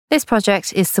This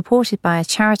project is supported by a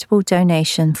charitable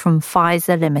donation from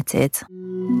Pfizer Limited.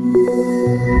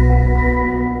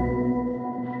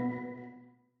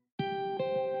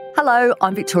 Hello,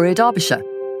 I'm Victoria Derbyshire.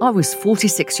 I was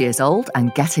 46 years old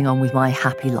and getting on with my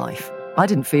happy life. I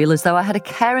didn't feel as though I had a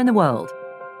care in the world.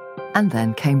 And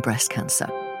then came breast cancer.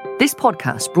 This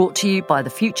podcast, brought to you by the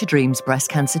Future Dreams Breast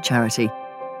Cancer Charity,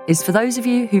 is for those of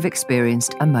you who've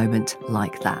experienced a moment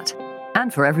like that.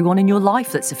 And for everyone in your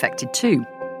life that's affected too.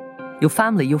 Your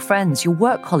family, your friends, your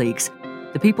work colleagues,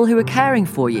 the people who are caring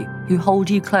for you, who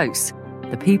hold you close,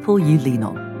 the people you lean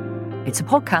on. It's a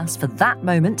podcast for that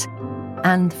moment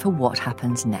and for what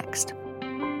happens next.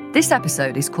 This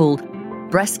episode is called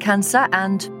Breast Cancer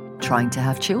and Trying to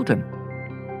Have Children.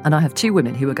 And I have two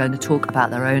women who are going to talk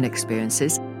about their own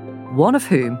experiences, one of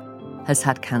whom has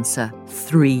had cancer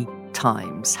 3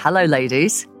 times. Hello,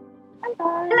 ladies.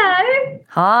 Hello.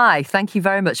 Hi, thank you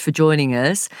very much for joining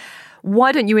us.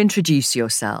 Why don't you introduce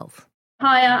yourself?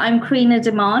 Hi, I'm Karina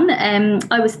Damon.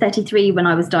 I was 33 when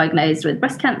I was diagnosed with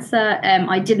breast cancer.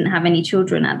 I didn't have any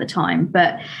children at the time,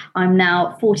 but I'm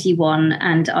now 41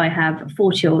 and I have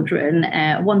 4 children,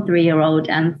 1 3-year-old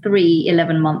and 3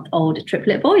 11-month-old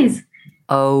triplet boys.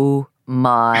 Oh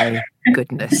my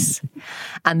goodness.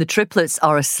 And the triplets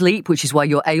are asleep, which is why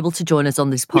you're able to join us on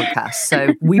this podcast.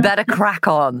 So we better crack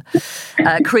on.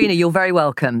 Karina, you're very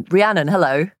welcome. Rhiannon,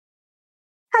 hello.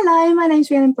 Hello, my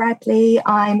name's Rhiannon Bradley.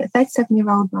 I'm a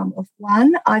 37-year-old mum of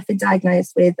 1. I've been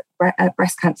diagnosed with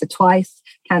breast cancer twice,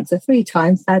 cancer 3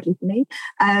 times, sadly for me.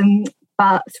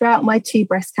 But throughout my 2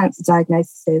 breast cancer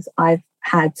diagnoses, I've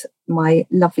had my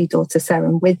lovely daughter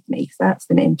Seren with me, so that's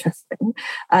been interesting.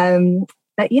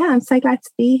 But yeah, I'm so glad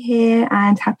to be here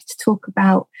and happy to talk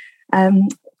about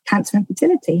cancer and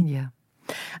fertility. Yeah.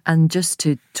 And just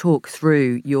to talk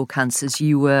through your cancers,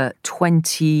 you were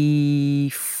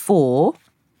 24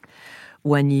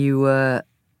 when you were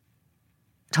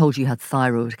told you had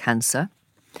thyroid cancer.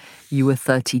 You were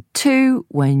 32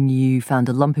 when you found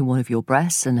a lump in one of your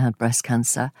breasts and had breast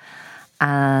cancer.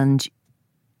 And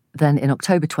then in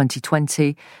October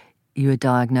 2020, you were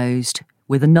diagnosed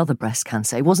with another breast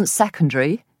cancer. It wasn't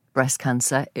secondary breast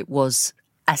cancer, it was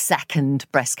a second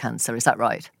breast cancer. Is that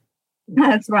right?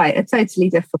 That's right, a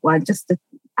totally different one, just to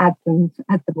add them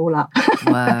all up.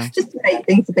 Wow. Just to make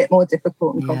things a bit more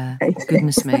difficult and complicated.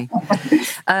 Goodness me.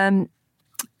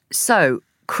 So,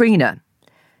 Karina,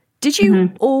 did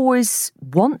you always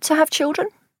want to have children?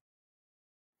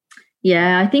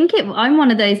 Yeah, I think I'm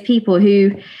one of those people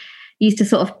who used to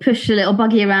sort of push a little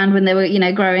buggy around when they were,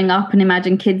 growing up and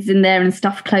imagine kids in there and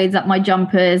stuff clothes up my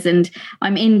jumpers. And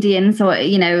I'm Indian, so,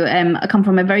 I come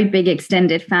from a very big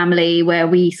extended family where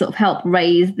we sort of help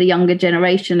raise the younger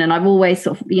generation. And I've always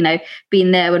sort of,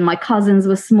 been there when my cousins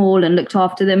were small and looked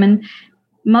after them. And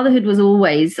motherhood was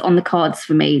always on the cards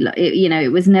for me.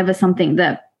 It was never something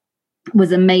that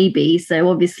was a maybe. So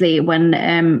obviously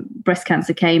when breast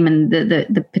cancer came and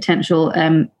the potential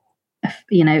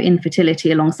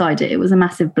infertility alongside it, it was a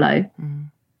massive blow.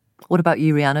 What about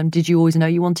you, Rhiannon? Did you always know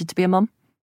you wanted to be a mum?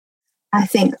 I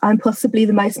think I'm possibly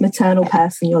the most maternal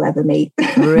person you'll ever meet.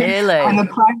 Really? I'm a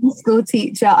primary school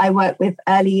teacher. I work with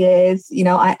early years.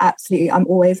 I'm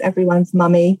always everyone's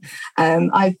mummy.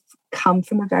 I've come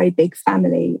from a very big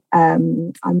family.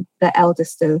 I'm the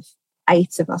eldest of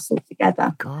 8 of us all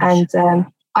together. Gosh. And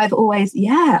I always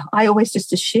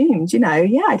just assumed,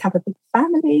 I'd have a big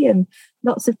family and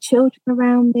lots of children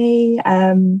around me.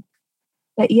 So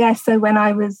when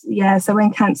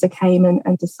cancer came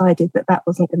and decided that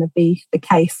wasn't going to be the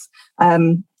case,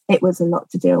 it was a lot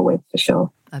to deal with for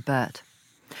sure. I bet.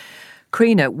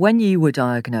 Karina, when you were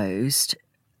diagnosed,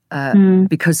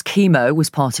 because chemo was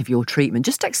part of your treatment,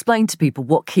 just explain to people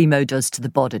what chemo does to the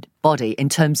body in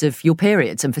terms of your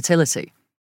periods and fertility.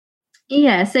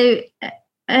 Yeah, so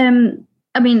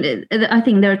I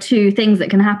think there are 2 things that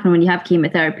can happen when you have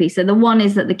chemotherapy. So the one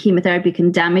is that the chemotherapy can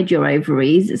damage your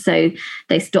ovaries, so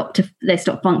they stop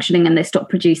functioning and they stop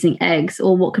producing eggs.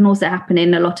 Or what can also happen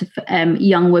in a lot of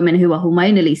young women who are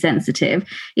hormonally sensitive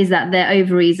is that their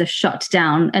ovaries are shut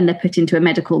down and they're put into a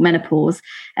medical menopause,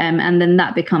 and then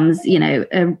that becomes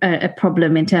a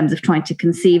problem in terms of trying to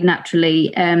conceive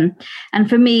naturally. And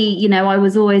for me, I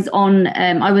was always on.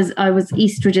 I was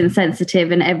estrogen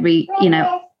sensitive, and every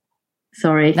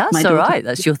Sorry. That's all right.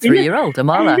 That's your 3-year-old,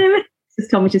 Amala.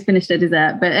 Tommy's just finished her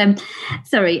dessert. But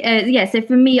so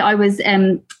for me, I was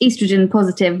estrogen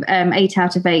positive 8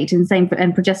 out of 8, and same for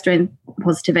progesterone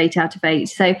positive 8 out of 8.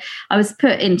 So I was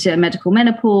put into medical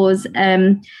menopause.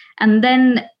 And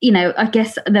then, I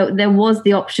guess there was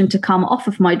the option to come off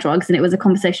of my drugs. And it was a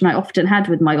conversation I often had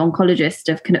with my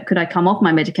oncologist of could I come off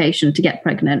my medication to get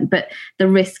pregnant? But the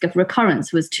risk of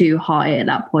recurrence was too high at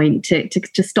that point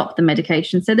to stop the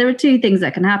medication. So there are two things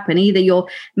that can happen. Either you're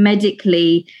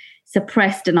medically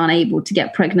suppressed and unable to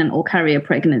get pregnant or carry a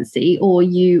pregnancy, or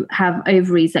you have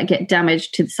ovaries that get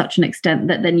damaged to such an extent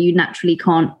that then you naturally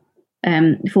can't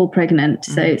fall pregnant.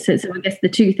 So I guess the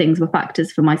two things were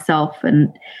factors for myself,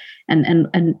 and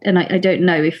I don't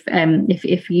know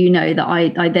if you know that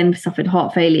I then suffered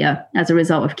heart failure as a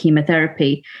result of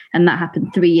chemotherapy, and that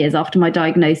happened 3 years after my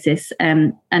diagnosis,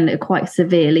 and quite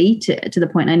severely to the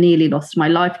point I nearly lost my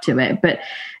life to it. But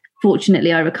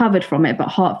fortunately, I recovered from it. But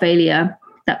heart failure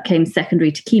that came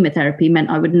secondary to chemotherapy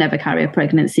meant I would never carry a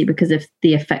pregnancy because of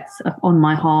the effects on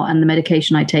my heart and the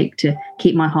medication I take to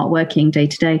keep my heart working day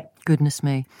to day. Goodness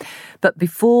me. But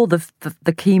before the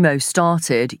chemo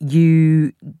started,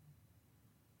 you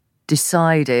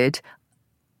decided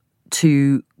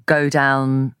to go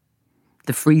down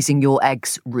the freezing your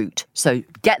eggs route. So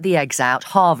get the eggs out,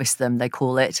 harvest them, they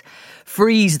call it,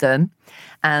 freeze them,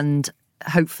 and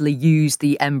hopefully use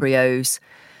the embryos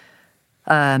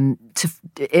in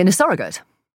a surrogate.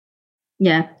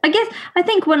 Yeah, I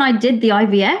think when I did the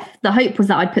IVF, the hope was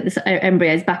that I'd put the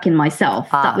embryos back in myself.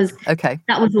 That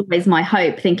was always my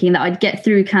hope, thinking that I'd get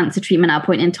through cancer treatment at a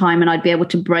point in time and I'd be able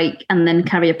to break and then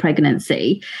carry a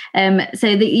pregnancy.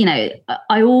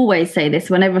 I always say this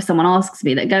whenever someone asks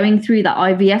me, that going through that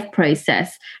IVF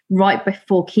process right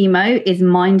before chemo is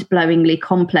mind-blowingly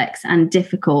complex and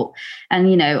difficult.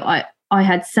 And, I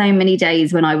had so many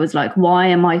days when I was like, why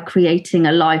am I creating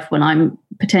a life when I'm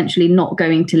potentially not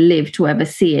going to live to ever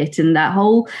see it? And that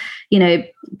whole,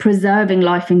 preserving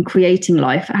life and creating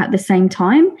life at the same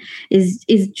time is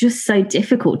just so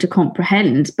difficult to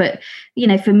comprehend. But,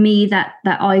 for me, that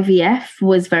IVF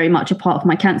was very much a part of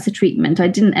my cancer treatment. I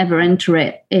didn't ever enter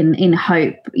it in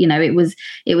hope.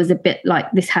 It was a bit like,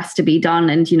 this has to be done.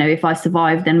 And, if I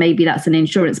survive, then maybe that's an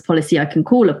insurance policy I can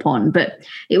call upon. But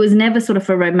it was never sort of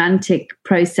a romantic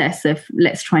process of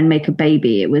let's try and make a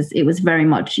baby. It was very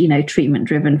much, treatment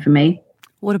driven for me.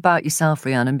 What about yourself,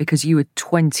 Rhiannon? Because you were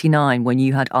 29 when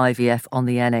you had IVF on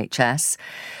the NHS.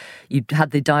 You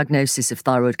had the diagnosis of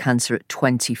thyroid cancer at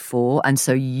 24, and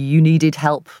so you needed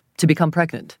help to become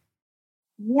pregnant.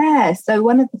 Yeah, so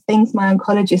one of the things my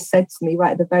oncologist said to me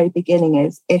right at the very beginning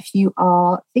is, if you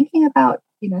are thinking about,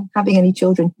 having any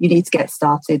children, you need to get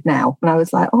started now. And I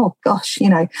was like, oh gosh,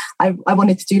 I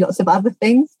wanted to do lots of other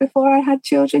things before I had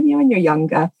children. When you're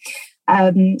younger.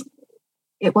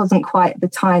 It wasn't quite the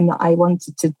time that I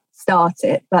wanted to start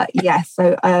it. But yes,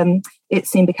 so it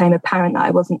soon became apparent that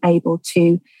I wasn't able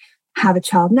to have a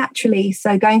child naturally.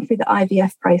 So going through the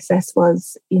IVF process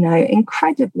was,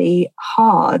 incredibly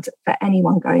hard for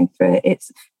anyone going through it.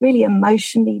 It's really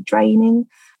emotionally draining.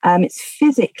 It's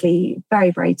physically very,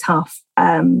 very tough,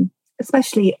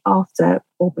 especially after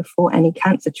or before any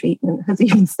cancer treatment has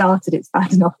even started. It's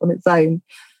bad enough on its own.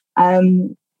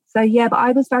 But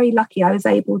I was very lucky. I was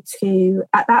able to,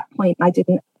 at that point, I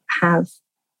didn't have,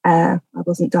 I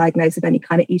wasn't diagnosed with any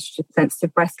kind of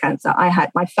estrogen-sensitive breast cancer.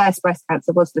 My first breast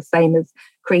cancer was the same as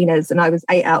Karina's, and I was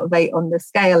 8 out of 8 on the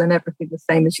scale and everything the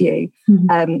same as you.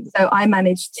 Mm-hmm. So I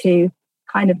managed to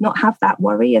kind of not have that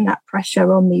worry and that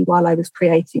pressure on me while I was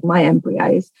creating my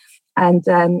embryos. And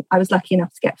I was lucky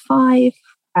enough to get 5,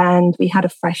 and we had a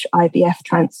fresh IVF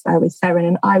transfer with Seren,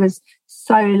 and I was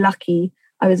so lucky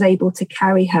I was able to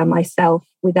carry her myself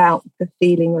without the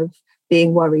feeling of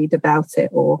being worried about it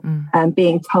or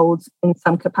being told in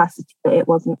some capacity that it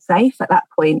wasn't safe. At that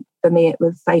point, for me, it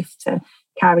was safe to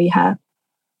carry her.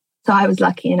 So I was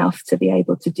lucky enough to be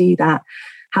able to do that.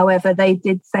 However, they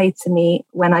did say to me,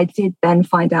 when I did then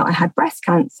find out I had breast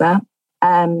cancer,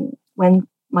 when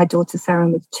my daughter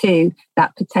Seren was 2,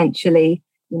 that potentially,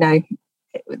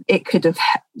 it could have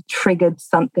triggered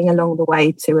something along the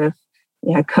way to have,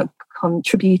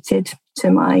 contributed to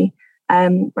my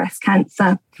breast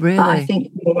cancer. Really? But I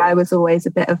think I was always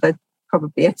a bit of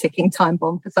probably a ticking time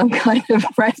bomb for some kind of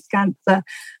breast cancer,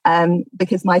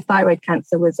 because my thyroid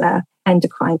cancer was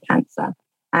endocrine cancer,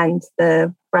 and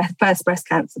the first breast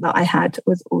cancer that I had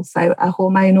was also a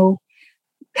hormonal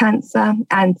cancer,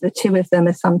 and the two of them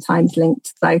are sometimes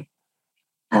linked. So,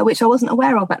 which I wasn't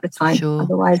aware of at the time. Sure.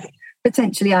 Otherwise,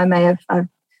 potentially I may have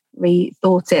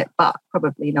rethought it, but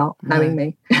probably not, knowing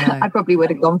me. No. I probably would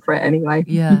have gone for it anyway.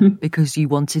 Yeah, because you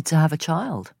wanted to have a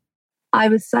child. I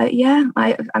was so,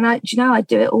 I'd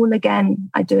do it all again.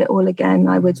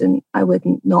 I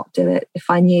wouldn't not do it. If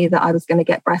I knew that I was going to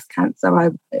get breast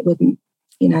cancer, it wouldn't,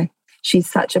 she's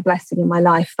such a blessing in my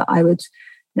life that I would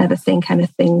never think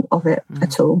anything of it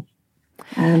at all.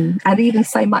 And even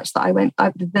so much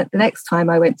that the next time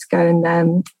I went to go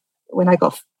and when I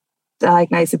got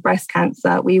diagnosed with breast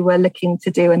cancer, we were looking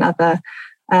to do another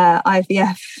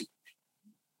IVF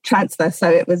transfer. So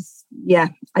it was,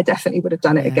 I definitely would have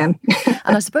done it again.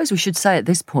 And I suppose we should say at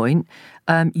this point,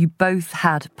 you both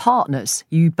had partners.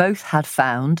 You both had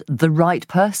found the right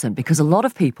person, because a lot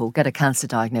of people get a cancer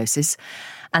diagnosis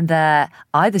and they're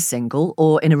either single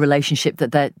or in a relationship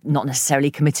that they're not necessarily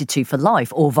committed to for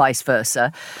life, or vice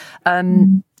versa.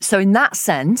 So in that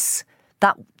sense,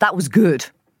 that was good.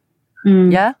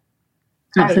 Yeah?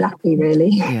 Very lucky, really.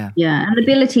 Yeah. And the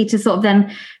ability to sort of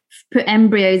then put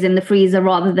embryos in the freezer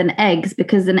rather than eggs,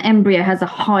 because an embryo has a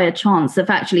higher chance of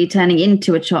actually turning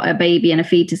into a baby and a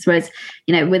fetus, whereas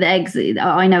with eggs,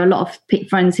 I know a lot of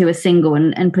friends who are single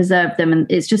and preserve them, and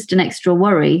it's just an extra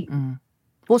worry.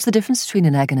 What's the difference between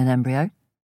an egg and an embryo?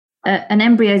 An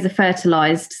embryo is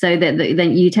fertilized, so that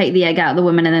then you take the egg out of the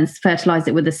woman and then fertilize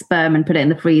it with the sperm and put it in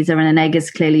the freezer, and an egg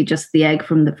is clearly just the egg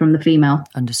from the female.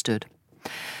 Understood.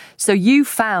 So you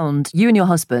and your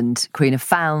husband, Karina,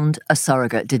 found a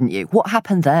surrogate, didn't you? What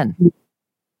happened then?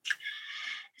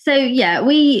 So,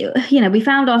 we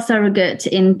found our surrogate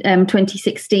in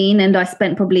 2016, and I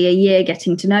spent probably a year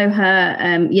getting to know her.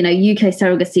 UK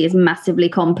surrogacy is massively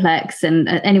complex, and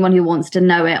anyone who wants to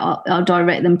know it, I'll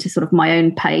direct them to sort of my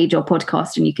own page or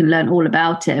podcast, and you can learn all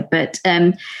about it. But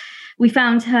we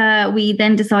found her. We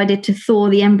then decided to thaw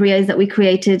the embryos that we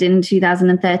created in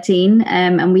 2013,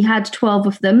 and we had 12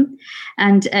 of them,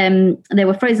 and they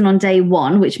were frozen on day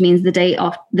one, which means the day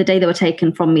they were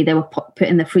taken from me, they were put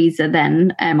in the freezer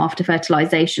then after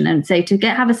fertilization. And so to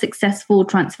have a successful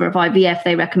transfer of IVF,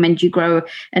 they recommend you grow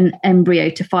an embryo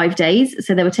to 5 days.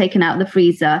 So they were taken out of the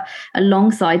freezer.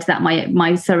 Alongside that,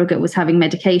 my surrogate was having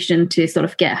medication to sort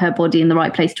of get her body in the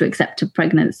right place to accept a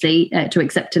pregnancy, to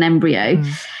accept an embryo.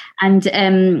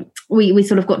 And we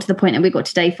sort of got to the point that we got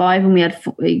to day 5, and we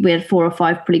had 4 or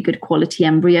 5 pretty good quality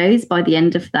embryos by the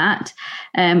end of that.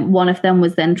 One of them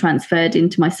was then transferred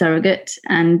into my surrogate,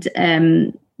 and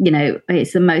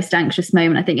it's the most anxious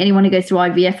moment. I think anyone who goes through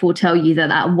IVF will tell you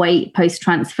that wait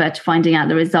post-transfer to finding out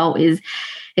the result is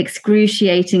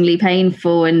excruciatingly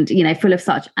painful and full of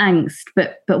such angst.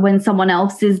 But when someone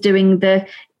else is doing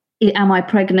am I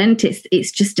pregnant?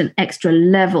 It's just an extra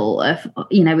level of,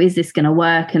 is this going to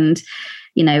work? And,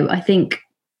 I think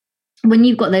when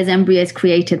you've got those embryos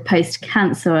created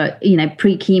post-cancer,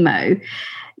 pre-chemo,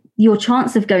 your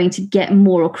chance of going to get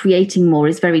more or creating more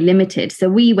is very limited. So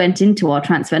we went into our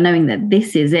transfer knowing that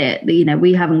this is it.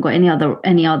 We haven't got any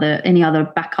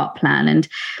other backup plan. And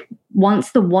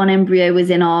once the one embryo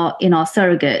was in our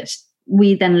surrogate,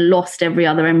 we then lost every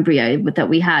other embryo that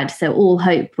we had. So all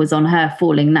hope was on her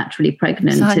falling naturally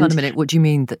pregnant. So hang on a minute. What do you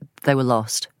mean that they were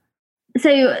lost? So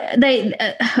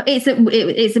it's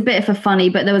a bit of a funny,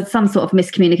 but there was some sort of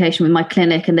miscommunication with my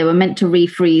clinic, and they were meant to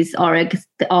refreeze our eggs,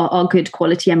 our good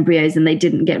quality embryos, and they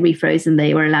didn't get refrozen.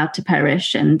 They were allowed to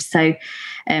perish. And so,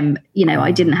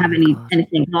 I didn't have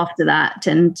anything after that.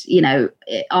 And,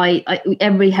 I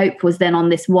every hope was then on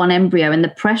this one embryo, and the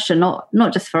pressure, not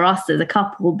just for us as a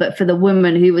couple, but for the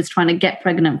woman who was trying to get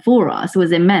pregnant for us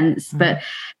was immense. But,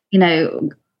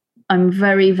 I'm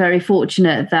very, very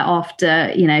fortunate that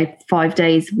after, 5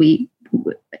 days,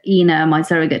 Ina, my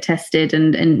surrogate, tested,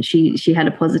 and she had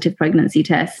a positive pregnancy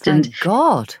test. Thank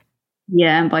God.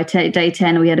 Yeah, and by day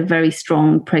 10, we had a very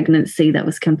strong pregnancy that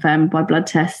was confirmed by blood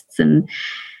tests. And,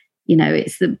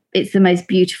 it's the most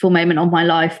beautiful moment of my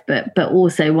life, but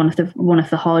also one of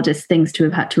the hardest things to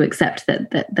have had to accept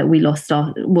that we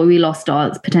lost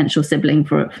our potential sibling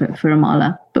for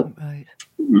Amala. But, right.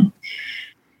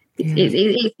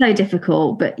 It's so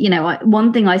difficult, but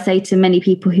one thing I say to many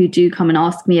people who do come and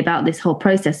ask me about this whole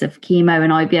process of chemo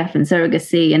and IVF and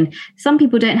surrogacy, and some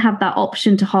people don't have that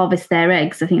option to harvest their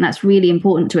eggs. I think that's really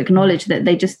important to acknowledge, that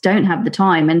they just don't have the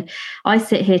time. And I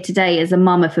sit here today as a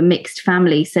mum of a mixed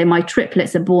family, so my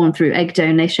triplets are born through egg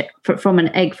donation from an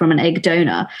egg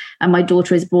donor, and my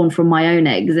daughter is born from my own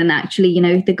eggs. And actually,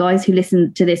 the guys who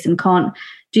listen to this and can't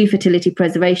do fertility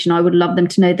preservation, I would love them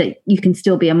to know that you can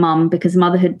still be a mum, because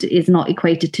motherhood is not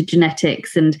equated to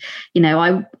genetics. And,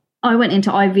 I went into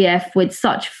IVF with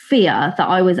such fear that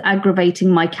I was aggravating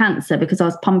my cancer because I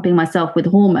was pumping myself with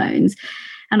hormones.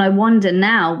 And I wonder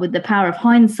now, with the power of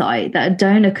hindsight, that a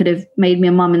donor could have made me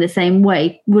a mum in the same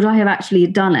way. Would I have actually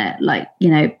done it?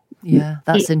 Yeah,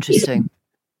 that's interesting.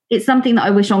 it's something that I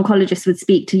wish oncologists would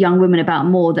speak to young women about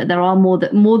more, that there are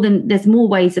there's more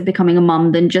ways of becoming a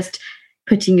mum than just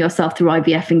putting yourself through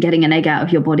IVF and getting an egg out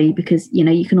of your body, because, you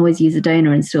know, you can always use a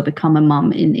donor and still become a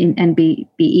mum and be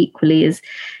equally as,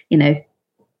 you know,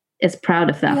 as proud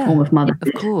of that form of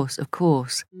motherhood. Of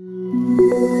course.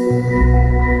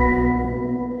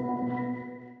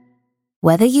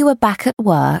 Whether you are back at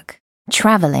work,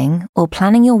 travelling, or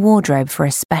planning your wardrobe for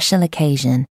a special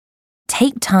occasion,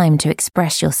 take time to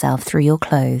express yourself through your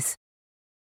clothes.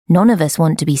 None of us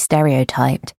want to be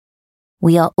stereotyped.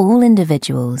 We are all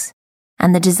individuals,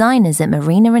 and the designers at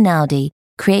Marina Rinaldi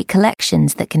create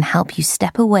collections that can help you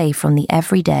step away from the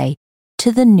everyday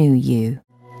to the new you.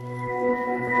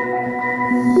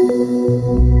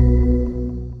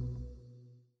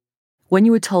 When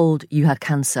you were told you had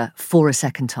cancer for a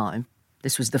second time,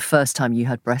 this was the first time you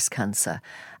had breast cancer,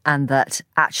 and that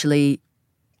actually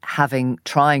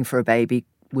trying for a baby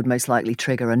would most likely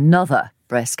trigger another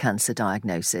breast cancer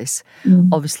diagnosis.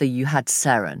 Obviously, you had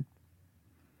Seren.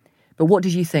 But what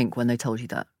did you think when they told you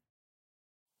that?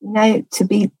 You know, to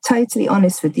be totally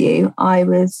honest with you, I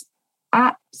was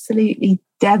absolutely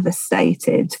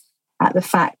devastated at the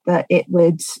fact that it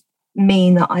would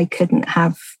mean that I couldn't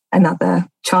have another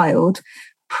child,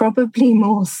 probably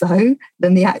more so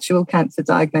than the actual cancer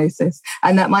diagnosis.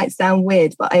 And that might sound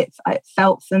weird, but it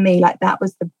felt for me like that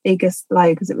was the biggest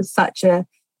blow, because it was such a,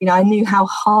 you know, I knew how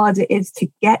hard it is to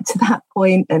get to that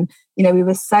point. And, you know, we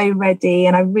were so ready,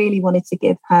 and I really wanted to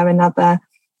give her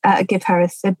a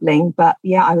sibling. But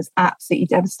yeah, I was absolutely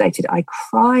devastated. I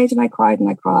cried and I cried and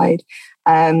I cried.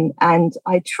 And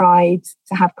I tried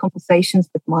to have conversations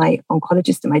with my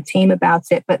oncologist and my team about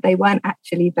it, but they weren't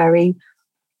actually very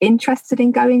interested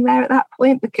in going there at that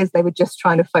point, because they were just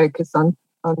trying to focus on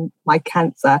my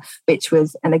cancer, which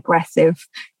was an aggressive,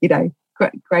 you know,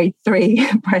 grade 3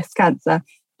 breast cancer,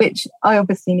 which I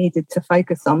obviously needed to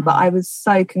focus on. But I was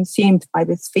so consumed by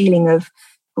this feeling of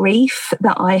grief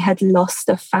that I had lost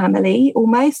a family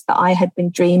almost that I had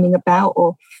been dreaming about,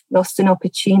 or lost an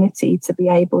opportunity to be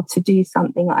able to do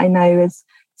something that I know is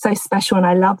so special and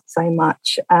I loved so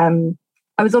much. I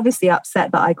was obviously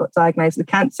upset that I got diagnosed with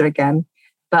cancer again,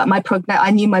 but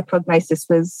I knew my prognosis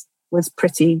was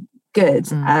pretty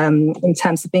good in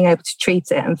terms of being able to treat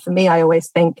it. And for me, I always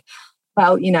think,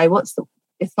 well, you know,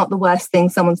 it's not the worst thing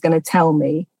someone's going to tell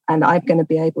me, and I'm going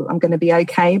to be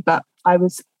okay. But I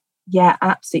was,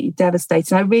 absolutely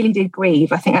devastated. I really did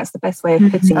grieve. I think that's the best way of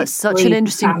putting it. That's such an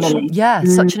interesting,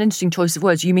 such an interesting choice of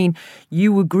words. You mean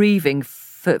you were grieving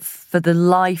for the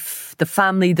life, the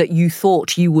family that you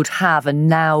thought you would have, and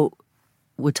now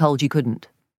were told you couldn't?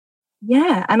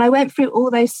 Yeah, and I went through all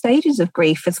those stages of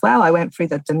grief as well. I went through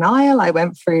the denial. I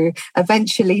went through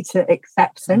eventually to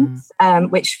acceptance,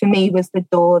 which for me was the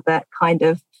door that kind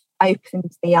of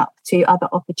opened me up to other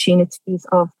opportunities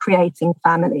of creating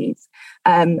families.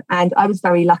 And I was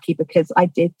very lucky because I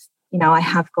did, you know, I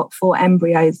have got 4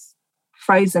 embryos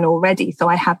frozen already. So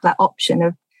I have that option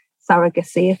of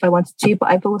surrogacy if I wanted to, but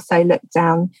I've also looked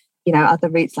down, you know, other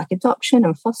routes like adoption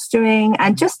and fostering,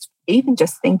 and just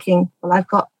thinking, well, I've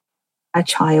got a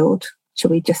child,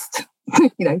 should we just,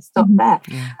 you know, stop there?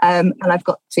 And I've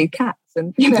got 2 cats,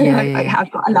 and, you know,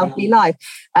 I've got a lovely life.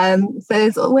 So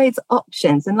there's always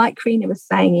options. And like Karina was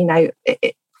saying, you know,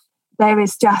 there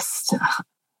is just,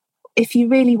 if you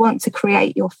really want to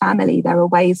create your family, there are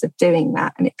ways of doing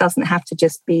that. And it doesn't have to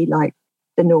just be like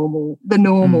the normal way.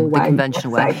 The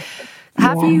conventional way.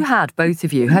 Have you had, both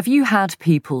of you, have you had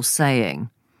people saying,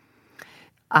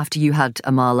 after you had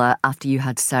Amala, after you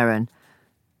had Seren,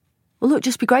 well, look,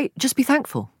 just be great, just be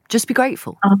thankful, just be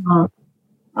grateful? So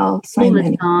all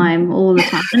the time.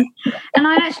 And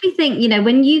I actually think, you know,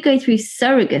 when you go through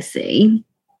surrogacy,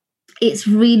 it's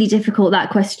really difficult, that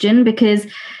question, because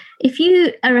if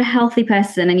you are a healthy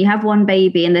person and you have one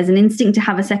baby and there's an instinct to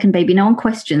have a second baby, no one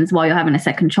questions why you're having a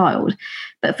second child.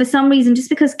 But for some reason, just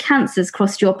because cancer's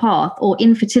crossed your path or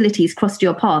infertility's crossed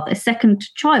your path, a second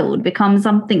child becomes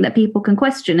something that people can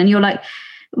question. And you're like,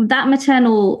 that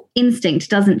maternal instinct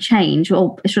doesn't change,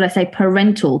 or should I say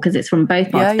parental, because it's from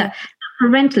both parts. That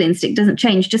parental instinct doesn't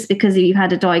change just because you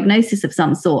had a diagnosis of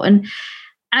some sort. And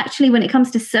actually, when it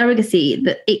comes to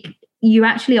surrogacy, you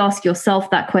actually ask yourself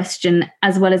that question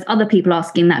as well as other people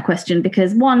asking that question,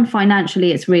 because 1,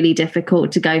 financially, it's really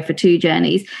difficult to go for 2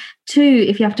 journeys. 2,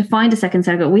 if you have to find a second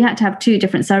surrogate, we had to have 2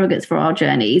 different surrogates for our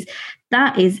journeys.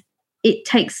 It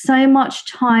takes so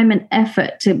much time and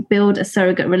effort to build a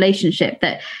surrogate relationship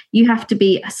that you have to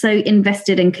be so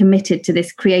invested and committed to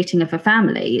this creating of a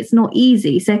family. It's not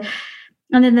easy. So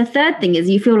And then the third thing is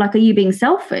you feel like, are you being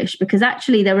selfish? Because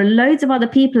actually there are loads of other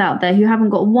people out there who haven't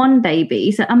got one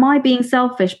baby. So am I being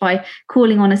selfish by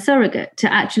calling on a surrogate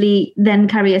to actually then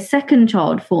carry a second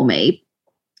child for me?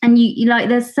 And you like,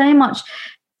 there's so much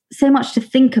to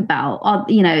think about,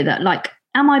 that like,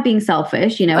 am I being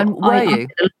selfish? And were you?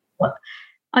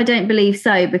 I don't believe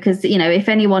so, because, if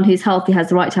anyone who's healthy has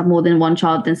the right to have more than one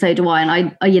child, then so do I.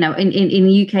 And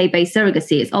in UK-based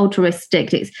surrogacy, it's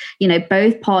altruistic. It's,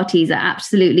 both parties are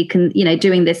absolutely,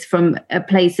 doing this from a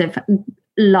place of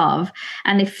love.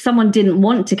 And if someone didn't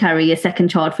want to carry a second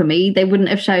child for me, they wouldn't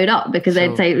have showed up, because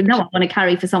they'd say, no, I want to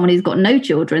carry for someone who's got no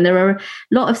children. There are a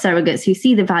lot of surrogates who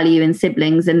see the value in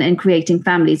siblings and creating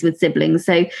families with siblings.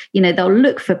 So, they'll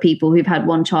look for people who've had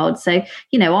one child. So,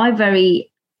 I very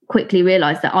quickly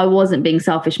realized that I wasn't being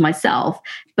selfish myself,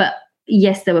 but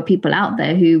yes, there were people out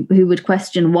there who would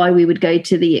question why we would go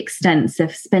to the extents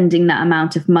of spending that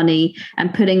amount of money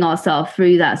and putting ourselves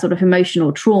through that sort of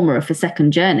emotional trauma of a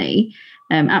second journey.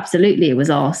 Absolutely, it was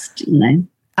asked, And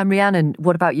Rhiannon,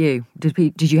 what about you?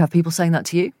 Did you have people saying that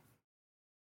to you?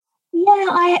 Yeah,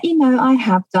 I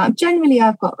have done. Generally,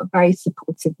 I've got a very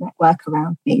supportive network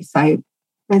around me, so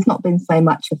there's not been so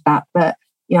much of that. But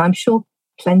I'm sure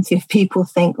plenty of people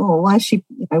think, oh, why is she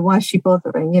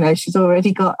bothering? She's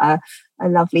already got a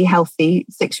lovely, healthy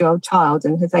 6-year-old child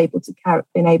and has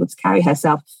been able to carry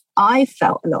herself. I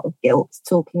felt a lot of guilt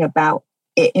talking about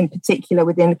it, in particular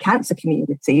within the cancer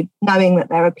community, knowing that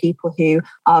there are people who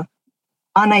are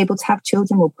unable to have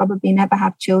children, will probably never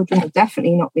have children, will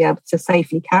definitely not be able to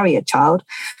safely carry a child.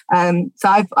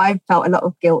 So I've felt a lot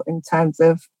of guilt in terms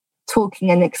of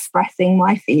talking and expressing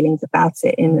my feelings about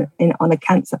it on a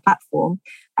cancer platform.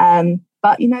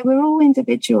 But we're all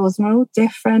individuals, and we're all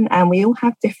different, and we all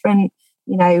have different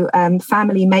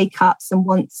family makeups and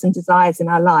wants and desires in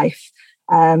our life.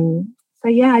 So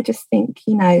yeah, I just think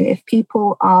if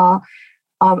people are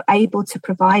able to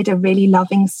provide a really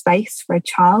loving space for a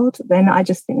child, then I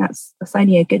just think that's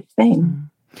only a good thing.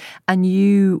 And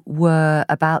you were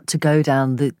about to go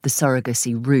down the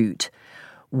surrogacy route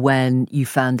when you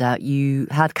found out you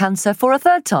had cancer for a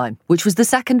third time, which was the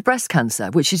second breast cancer,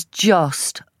 which is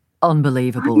just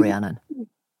unbelievable, Rhiannon.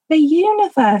 The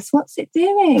universe, what's it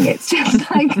doing? It's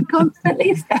just like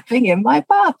constantly stepping in my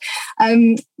path.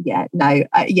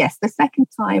 Yes, the second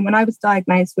time when I was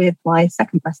diagnosed with my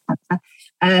second breast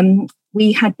cancer,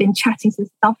 we had been chatting to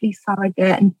this lovely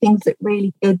surrogate, and things that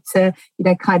really good to,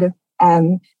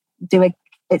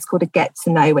 it's called a get to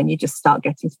know, when you just start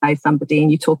getting to know somebody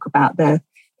and you talk about the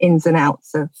ins and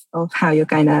outs of how you're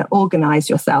going to organise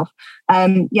yourself.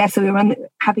 So we were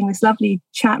having this lovely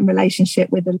chat and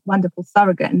relationship with a wonderful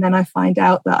surrogate, and then I find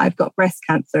out that I've got breast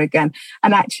cancer again.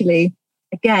 And actually,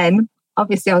 again,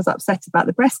 obviously I was upset about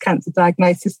the breast cancer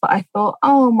diagnosis, but I thought,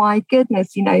 oh my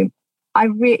goodness, I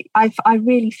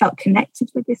really felt connected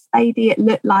with this lady. It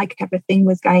looked like everything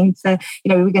was going to,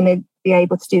 we were going to be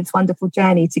able to do this wonderful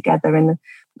journey together. And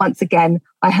once again,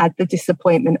 I had the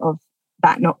disappointment of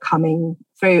that not coming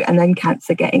through, and then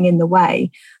cancer getting in the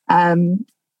way.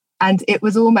 And it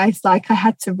was almost like I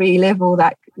had to relive all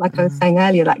that, like I was saying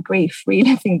earlier, that grief,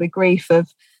 reliving the grief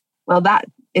of, well, that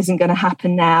isn't going to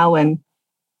happen now, and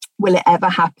will it ever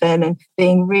happen? And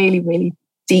being really, really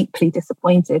deeply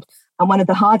disappointed. And one of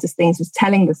the hardest things was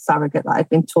telling the surrogate that I'd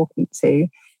been talking to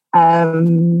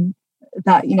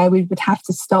that, we would have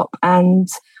to stop, and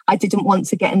I didn't want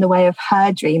to get in the way of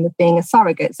her dream of being a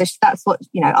surrogate. So that's what,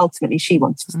 ultimately she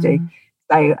wanted to do.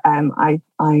 So I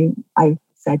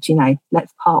said,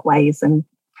 let's part ways. And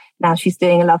now she's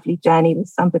doing a lovely journey with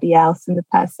somebody else, and the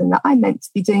person that I meant to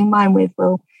be doing mine with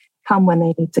will come when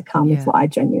they need to come, is what I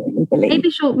genuinely believe.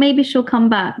 Maybe she'll come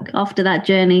back after that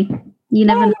journey. You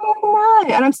never know.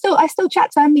 And I still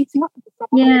chat to her, meeting up with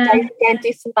someone again,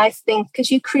 do some nice things, because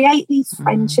you create these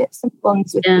friendships and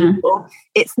bonds with people.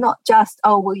 It's not just,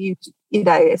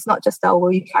 it's not just,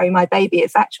 will you carry my baby?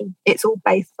 It's all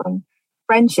based on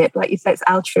friendship. Like you said, it's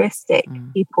altruistic.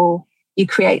 People, you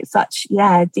create such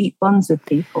deep bonds with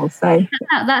people. So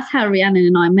that's how Rhiannon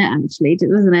and I met, actually,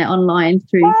 wasn't it? Online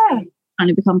through trying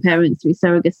to become parents through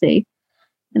surrogacy.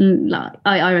 And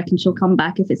I reckon she'll come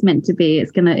back if it's meant to be.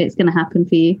 It's gonna happen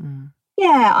for you.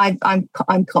 Yeah,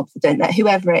 I'm confident that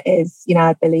whoever it is,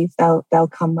 I believe they'll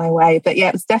come my way. But yeah,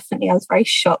 it was definitely, I was very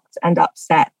shocked and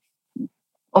upset,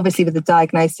 obviously with the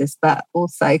diagnosis, but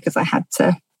also because I had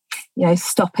to,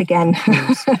 stop again.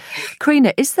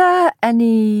 Karina, is there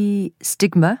any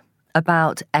stigma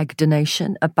about egg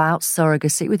donation, about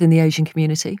surrogacy within the Asian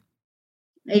community?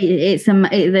 There's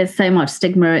so much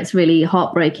stigma. It's really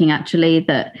heartbreaking, actually,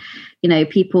 that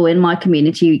people in my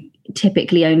community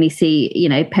typically only see, you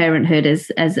know, parenthood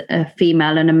as a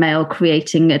female and a male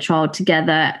creating a child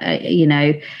together. You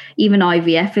know, even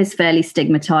IVF is fairly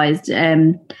stigmatized.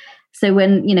 So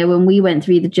when we went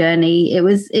through the journey,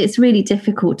 it's really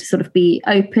difficult to sort of be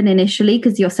open initially,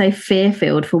 because you're so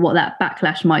fear-filled for what that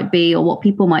backlash might be, or what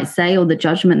people might say, or the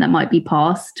judgment that might be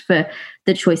passed for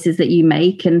the choices that you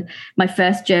make. And my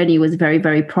first journey was very,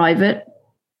 very private.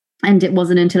 And it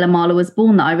wasn't until Amala was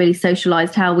born that I really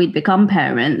socialized how we'd become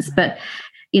parents. But,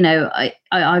 you know,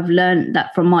 I've learned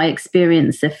that from my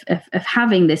experience of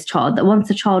having this child, that once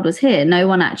the child was here, no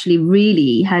one actually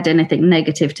really had anything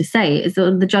negative to say.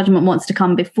 So the judgment wants to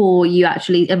come before you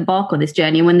actually embark on this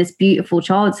journey. And when this beautiful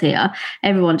child's here,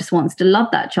 everyone just wants to love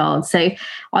that child. So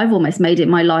I've almost made it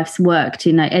my life's work to,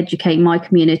 you know, educate my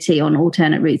community on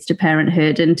alternate routes to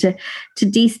parenthood, and to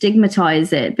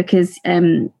destigmatize it, because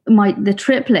the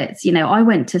triplets, you know, I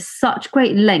went to such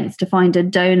great lengths to find a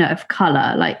donor of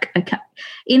color.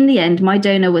 In the end, my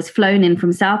donor was flown in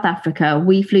from South Africa.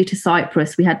 We flew to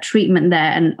Cyprus. We had treatment there,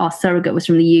 and our surrogate was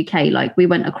from the UK. Like, we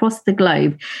went across the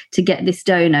globe to get this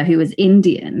donor who was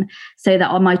Indian, so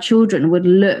that my children would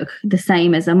look the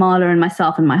same as Amala and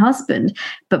myself and my husband.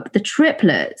 But the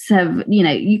triplets have, you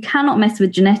know, you cannot mess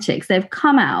with genetics. They've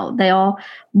come out. They are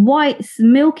white,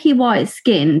 milky white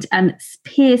skinned and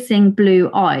piercing blue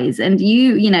eyes. And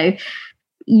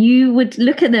you would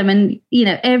look at them, and, you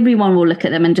know, everyone will look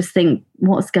at them and just think,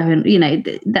 what's going, you know,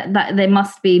 that there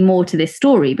must be more to this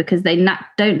story, because they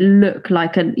don't look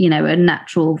like a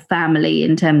natural family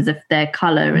in terms of their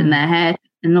color and their hair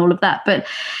and all of that.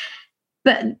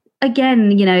 But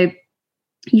again, you know,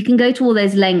 you can go to all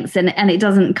those lengths and it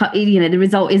doesn't cut, you know, the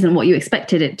result isn't what you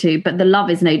expected it to, but the love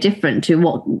is no different to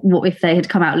what if they had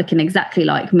come out looking exactly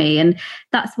like me. And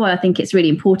that's why I think it's really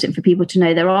important for people to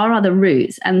know there are other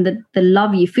routes, and the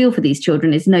love you feel for these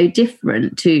children is no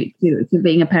different to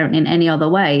being a parent in any other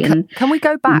way. And can we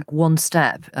go back one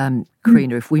step,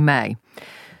 Karina, if we may?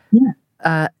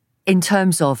 Yeah. In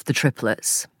terms of the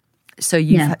triplets, so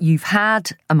you've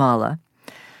had Amala,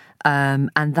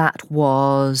 and that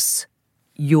was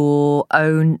your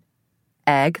own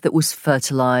egg that was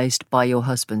fertilized by your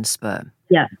husband's sperm.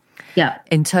 Yeah.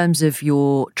 In terms of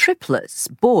your triplets,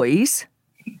 boys,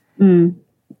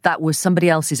 that was somebody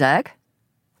else's egg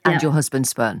and your husband's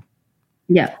sperm.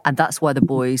 Yeah. And that's why the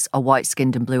boys are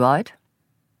white-skinned and blue-eyed?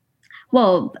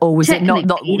 Well, or was it not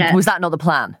was that not the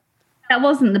plan? That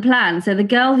wasn't the plan. So the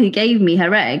girl who gave me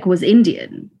her egg was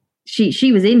Indian.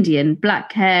 She was Indian,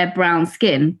 black hair, brown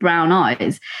skin, brown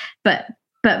eyes. But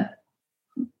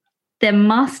there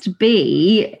must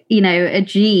be, you know, a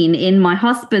gene in my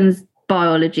husband's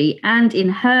biology and in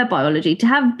her biology to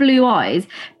have blue eyes.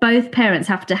 Both parents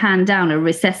have to hand down a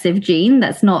recessive gene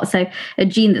that's not a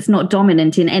gene that's not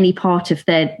dominant in any part of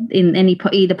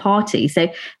either party.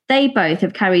 So they both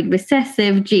have carried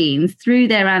recessive genes through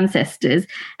their ancestors,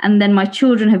 and then my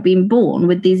children have been born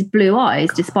with these blue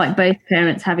eyes, despite both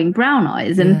parents having brown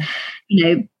eyes. And you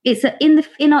know, it's in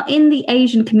the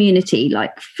Asian community,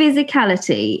 like,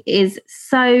 physicality is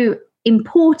so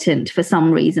important for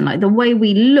some reason. Like, the way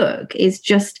we look is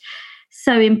just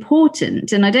so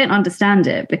important, and I don't understand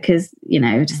it, because, you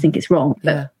know, I just think it's wrong.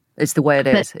 But it's the way it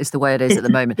is. It's the way it is at the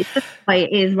moment. It's the way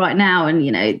it is right now, and,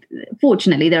 you know,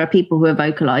 fortunately, there are people who are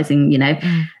vocalizing, you know,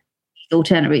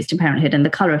 alternate routes to parenthood, and the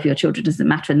color of your children doesn't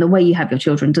matter, and the way you have your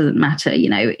children doesn't matter. You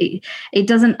know, it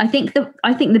doesn't. I think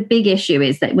the big issue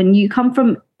is that when you come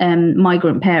from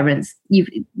migrant parents,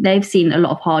 they've seen a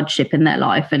lot of hardship in their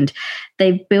life, and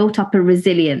they've built up a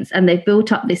resilience, and they've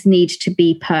built up this need to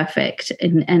be perfect,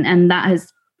 and that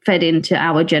has fed into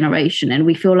our generation. And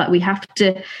we feel like we have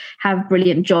to have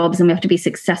brilliant jobs, and we have to be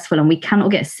successful, and we cannot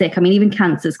get sick. I mean, even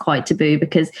cancer is quite taboo,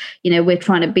 because, you know, we're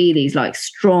trying to be these like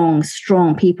strong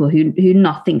people who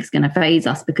nothing's going to faze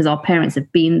us, because our parents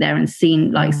have been there and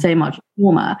seen like so much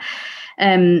trauma.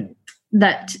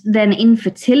 That then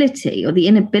infertility, or the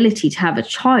inability to have a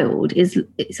child,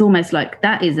 it's almost like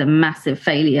that is a massive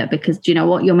failure, because, do you know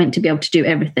what? You're meant to be able to do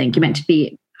everything. You're meant to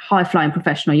be high-flying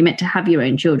professional. You're meant to have your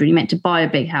own children. You're meant to buy a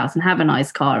big house and have a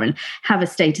nice car and have a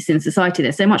status in society.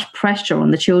 There's so much pressure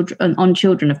on the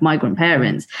children of migrant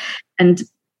parents. And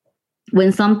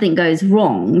when something goes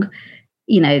wrong,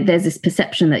 you know, there's this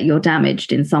perception that you're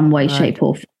damaged in some way, shape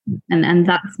or form. And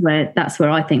that's where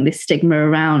I think this stigma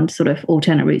around sort of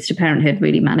alternate routes to parenthood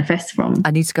really manifests from. I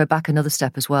need to go back another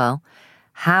step as well.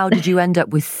 How did you end up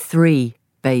with 3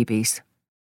 babies?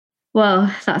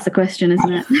 Well, that's the question,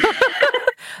 isn't it?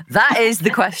 That is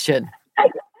the question.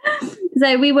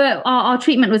 So our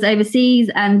treatment was overseas,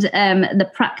 and the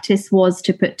practice was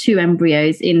to put 2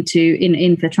 embryos in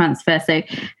for transfer. So I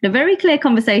had a very clear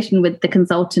conversation with the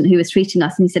consultant who was treating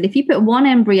us, and he said, if you put 1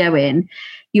 embryo in,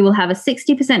 you will have a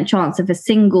 60% chance of a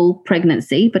single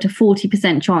pregnancy, but a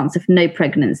 40% chance of no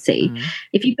pregnancy.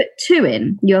 If you put 2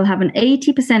 in, you'll have an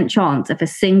 80% chance of a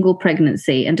single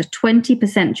pregnancy and a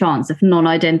 20% chance of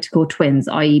non-identical twins,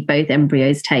 i.e. both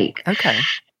embryos take. Okay.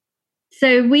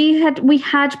 So we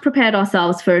had prepared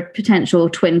ourselves for a potential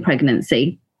twin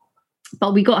pregnancy,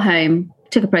 but we got home,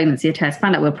 took a pregnancy test,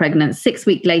 found out we were pregnant. 6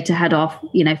 weeks later, had our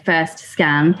first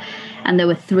scan, and there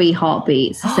were 3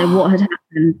 heartbeats. So what had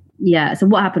happened? Yeah. So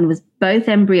what happened was both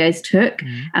embryos took,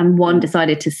 and one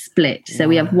decided to split. So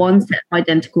we have 1 set of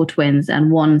identical twins and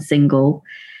 1 single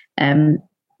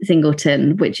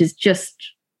singleton, which is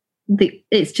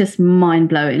it's just mind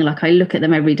blowing. Like, I look at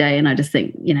them every day and I just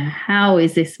think, how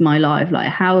is this my life? Like,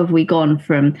 how have we gone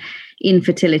from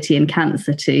infertility and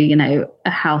cancer to, a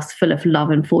house full of love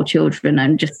and 4 children?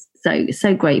 I'm just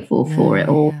so grateful for it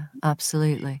all. Yeah,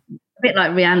 absolutely. A bit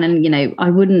like Rhiannon, I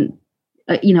wouldn't,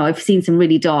 I've seen some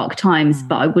really dark times,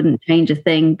 but I wouldn't change a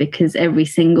thing, because every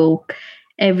single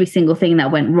thing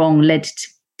that went wrong led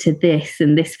to this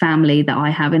and this family that I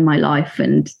have in my life,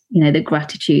 and the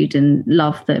gratitude and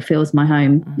love that fills my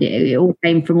home. It all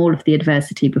came from all of the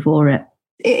adversity before it.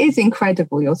 It is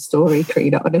incredible, your story,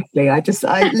 Karina, honestly. I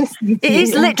listen to it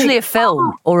is literally a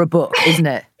film or a book, isn't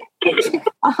it?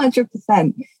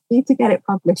 100%. You need to get it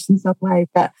published in some way.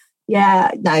 But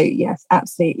yes,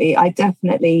 absolutely. I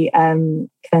definitely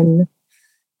can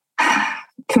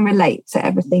relate to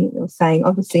everything you're saying.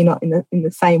 Obviously not in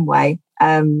the same way,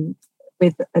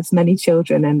 with as many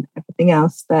children and everything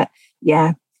else. But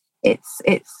yeah,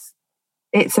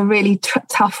 it's a really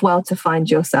tough world to find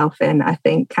yourself in. I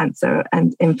think cancer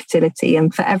and infertility,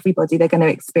 and for everybody, they're going to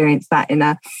experience that in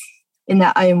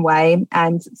their own way.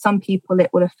 And some people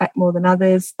it will affect more than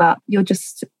others. But you're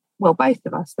just, well, both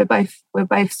of us, we're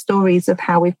both stories of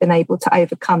how we've been able to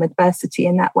overcome adversity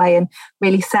in that way and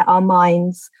really set our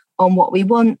minds on what we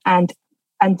want. And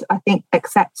I think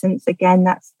acceptance, again,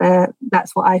 that's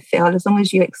what I feel. As long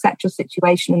as you accept your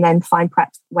situation and then find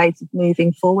practical ways of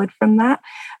moving forward from that,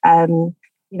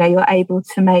 you're able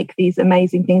to make these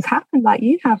amazing things happen, like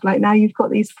you have. Like, now you've got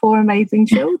these 4 amazing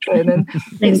children, and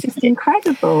it's just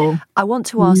incredible. I want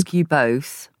to ask you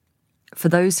both, for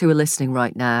those who are listening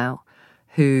right now,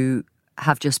 who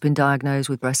have just been diagnosed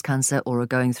with breast cancer or are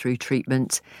going through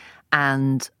treatment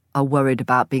and are worried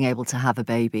about being able to have a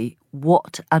baby,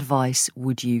 what advice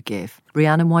would you give?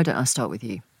 Rhiannon, why don't I start with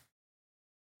you?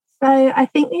 So I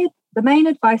think the main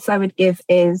advice I would give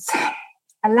is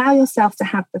allow yourself to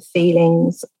have the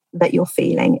feelings that you're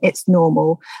feeling. It's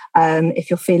normal. If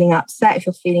you're feeling upset, if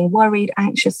you're feeling worried,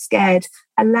 anxious, scared,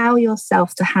 allow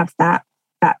yourself to have that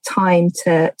time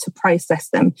to process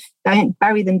them. Don't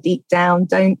bury them deep down.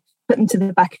 Don't put them to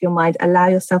the back of your mind. Allow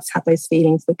yourself to have those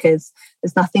feelings, because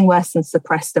there's nothing worse than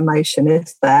suppressed emotion,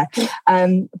 is there?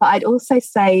 But I'd also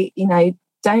say,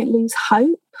 don't lose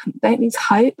hope. Don't lose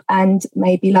hope. And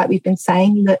maybe, like we've been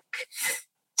saying, look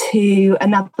to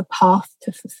another path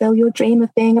to fulfill your dream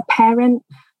of being a parent.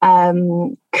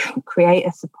 Create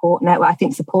a support network. I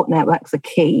think support networks are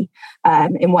key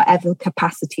in whatever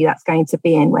capacity that's going to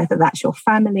be in, whether that's your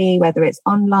family, whether it's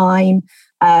online.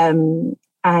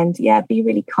 And be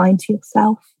really kind to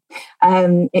yourself.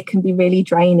 It can be really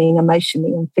draining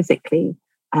emotionally and physically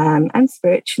and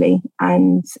spiritually.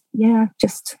 And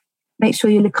just make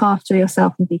sure you look after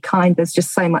yourself and be kind. There's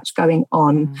just so much going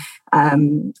on,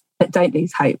 but don't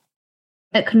lose hope.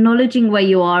 Acknowledging where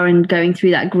you are and going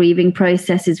through that grieving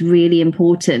process is really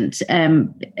important.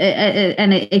 And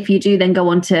if you do then go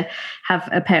on to have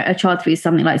a child through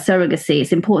something like surrogacy,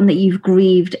 it's important that you've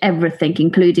grieved everything,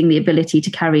 including the ability to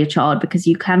carry a child, because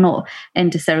you cannot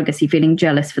enter surrogacy feeling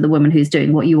jealous for the woman who's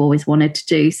doing what you always wanted to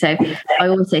do. So I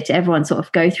always say to everyone, sort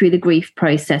of go through the grief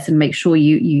process and make sure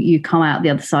you come out the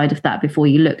other side of that before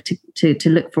you look to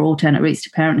look for alternate routes to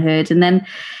parenthood. And then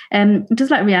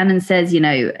just like Rhiannon says,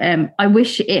 I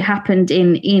wish it happened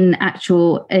in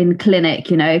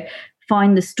clinic,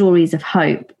 find the stories of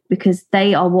hope, because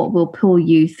they are what will pull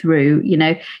you through.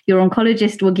 Your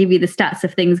oncologist will give you the stats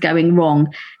of things going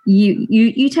wrong.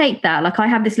 You take that. Like, I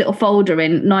have this little folder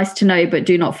in nice to know but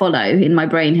do not follow in my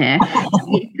brain here.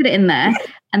 You put it in there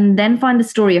and then find the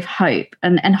story of hope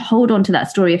and hold on to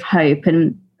that story of hope.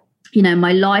 And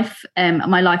my life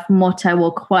motto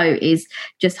or quote is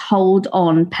just hold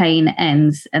on, pain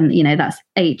ends. And, that's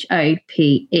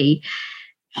HOPE.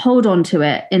 Hold on to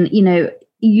it. And,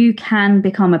 you can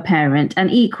become a parent. And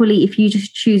equally, if you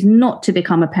just choose not to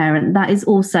become a parent, that is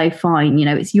also fine. You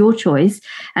know, it's your choice.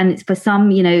 And it's for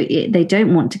some, you know, they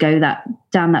don't want to go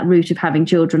down that route of having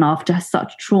children after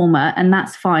such trauma, and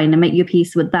that's fine, and make your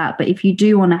peace with that. But if you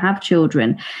do want to have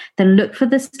children, then look for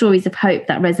the stories of hope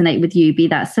that resonate with you, be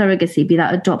that surrogacy, be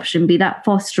that adoption, be that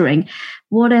fostering,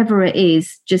 whatever it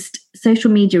is. Just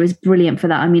social media is brilliant for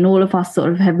that. I mean, all of us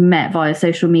sort of have met via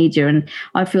social media, and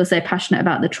I feel so passionate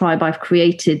about the tribe I've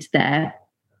created there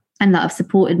and that have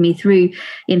supported me through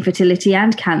infertility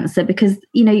and cancer, because,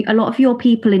 you know, a lot of your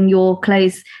people in your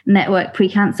close network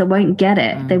pre-cancer won't get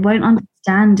it. They won't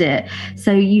understand it.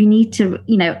 So you need to,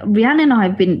 you know, Rhiannon and I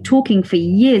have been talking for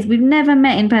years. We've never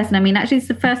met in person. I mean, actually, it's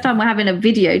the first time we're having a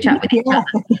video chat with each other.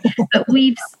 But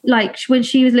we've, like, when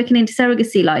she was looking into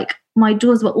surrogacy, like, my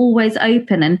doors were always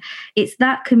open, and it's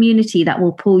that community that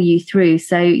will pull you through.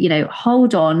 So, you know,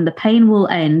 hold on, the pain will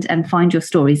end, and find your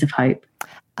stories of hope.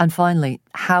 And finally,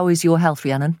 how is your health,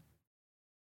 Rhiannon?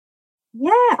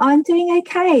 Yeah, I'm doing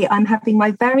okay. I'm having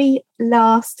my very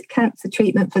last cancer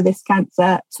treatment for this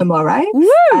cancer tomorrow.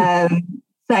 So,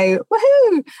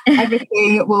 woohoo!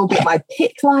 Everything will be, my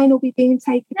PICC line will be being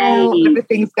taken out.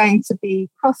 Everything's going to be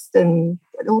crossed and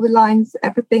all the lines,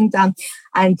 everything done.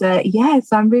 And so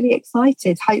I'm really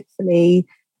excited. Hopefully,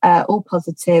 all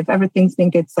positive. Everything's been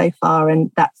good so far,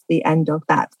 and that's the end of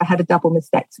that. I had a double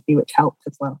mastectomy, which helped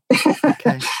as well.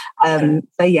 Okay.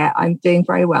 So yeah, I'm doing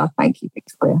very well. Thank you,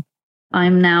 Victoria.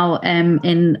 I'm now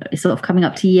in sort of coming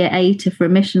up to year 8 of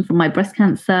remission from my breast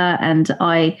cancer, and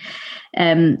I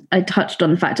touched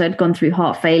on the fact I'd gone through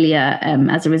heart failure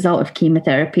as a result of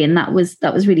chemotherapy, and that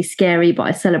was really scary. But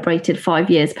I celebrated 5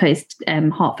 years post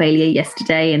heart failure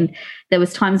yesterday, and there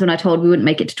was times when I told we wouldn't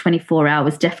make it to 24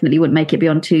 hours, definitely wouldn't make it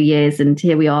beyond 2 years, and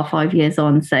here we are 5 years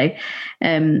on. So,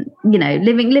 you know,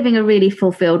 living a really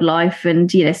fulfilled life,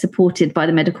 and, you know, supported by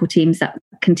the medical teams that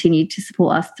continued to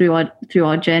support us through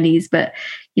our journeys, but,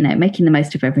 you know, making the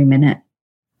most of every minute.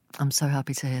 I'm so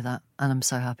happy to hear that, and I'm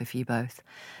so happy for you both.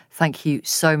 Thank you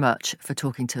so much for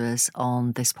talking to us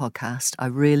on this podcast. I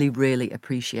really, really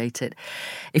appreciate it.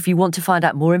 If you want to find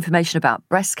out more information about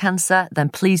breast cancer, then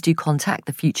please do contact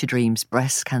the Future Dreams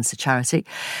Breast Cancer Charity.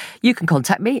 You can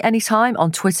contact me anytime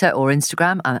on Twitter or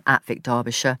Instagram. I'm at Vic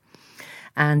Derbyshire.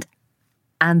 And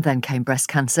Then Came Breast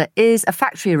Cancer is a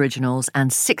Factory Originals and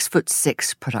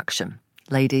 6'6" production.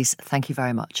 Ladies, thank you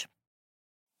very much.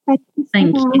 Thank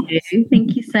you.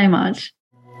 Thank you so much.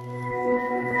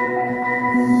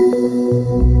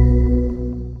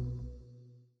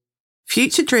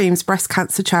 Future Dreams Breast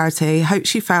Cancer Charity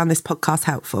hopes you found this podcast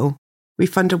helpful. We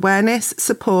fund awareness,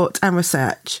 support and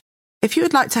research. If you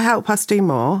would like to help us do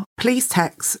more, please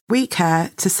text We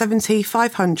Care to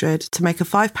 70500 to make a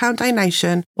 £5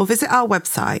 donation, or visit our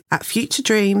website at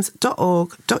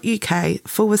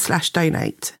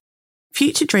futuredreams.org.uk/donate.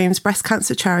 Future Dreams Breast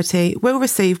Cancer Charity will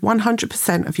receive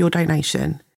 100% of your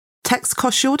donation. Text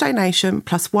costs your donation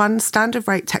plus one standard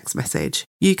rate text message,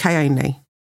 UK only.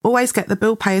 Always get the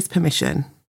bill payer's permission.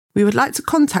 We would like to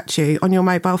contact you on your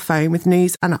mobile phone with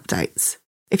news and updates.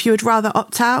 If you would rather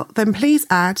opt out, then please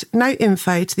add no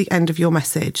info to the end of your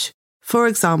message. For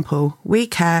example, We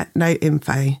Care, no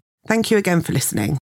info. Thank you again for listening.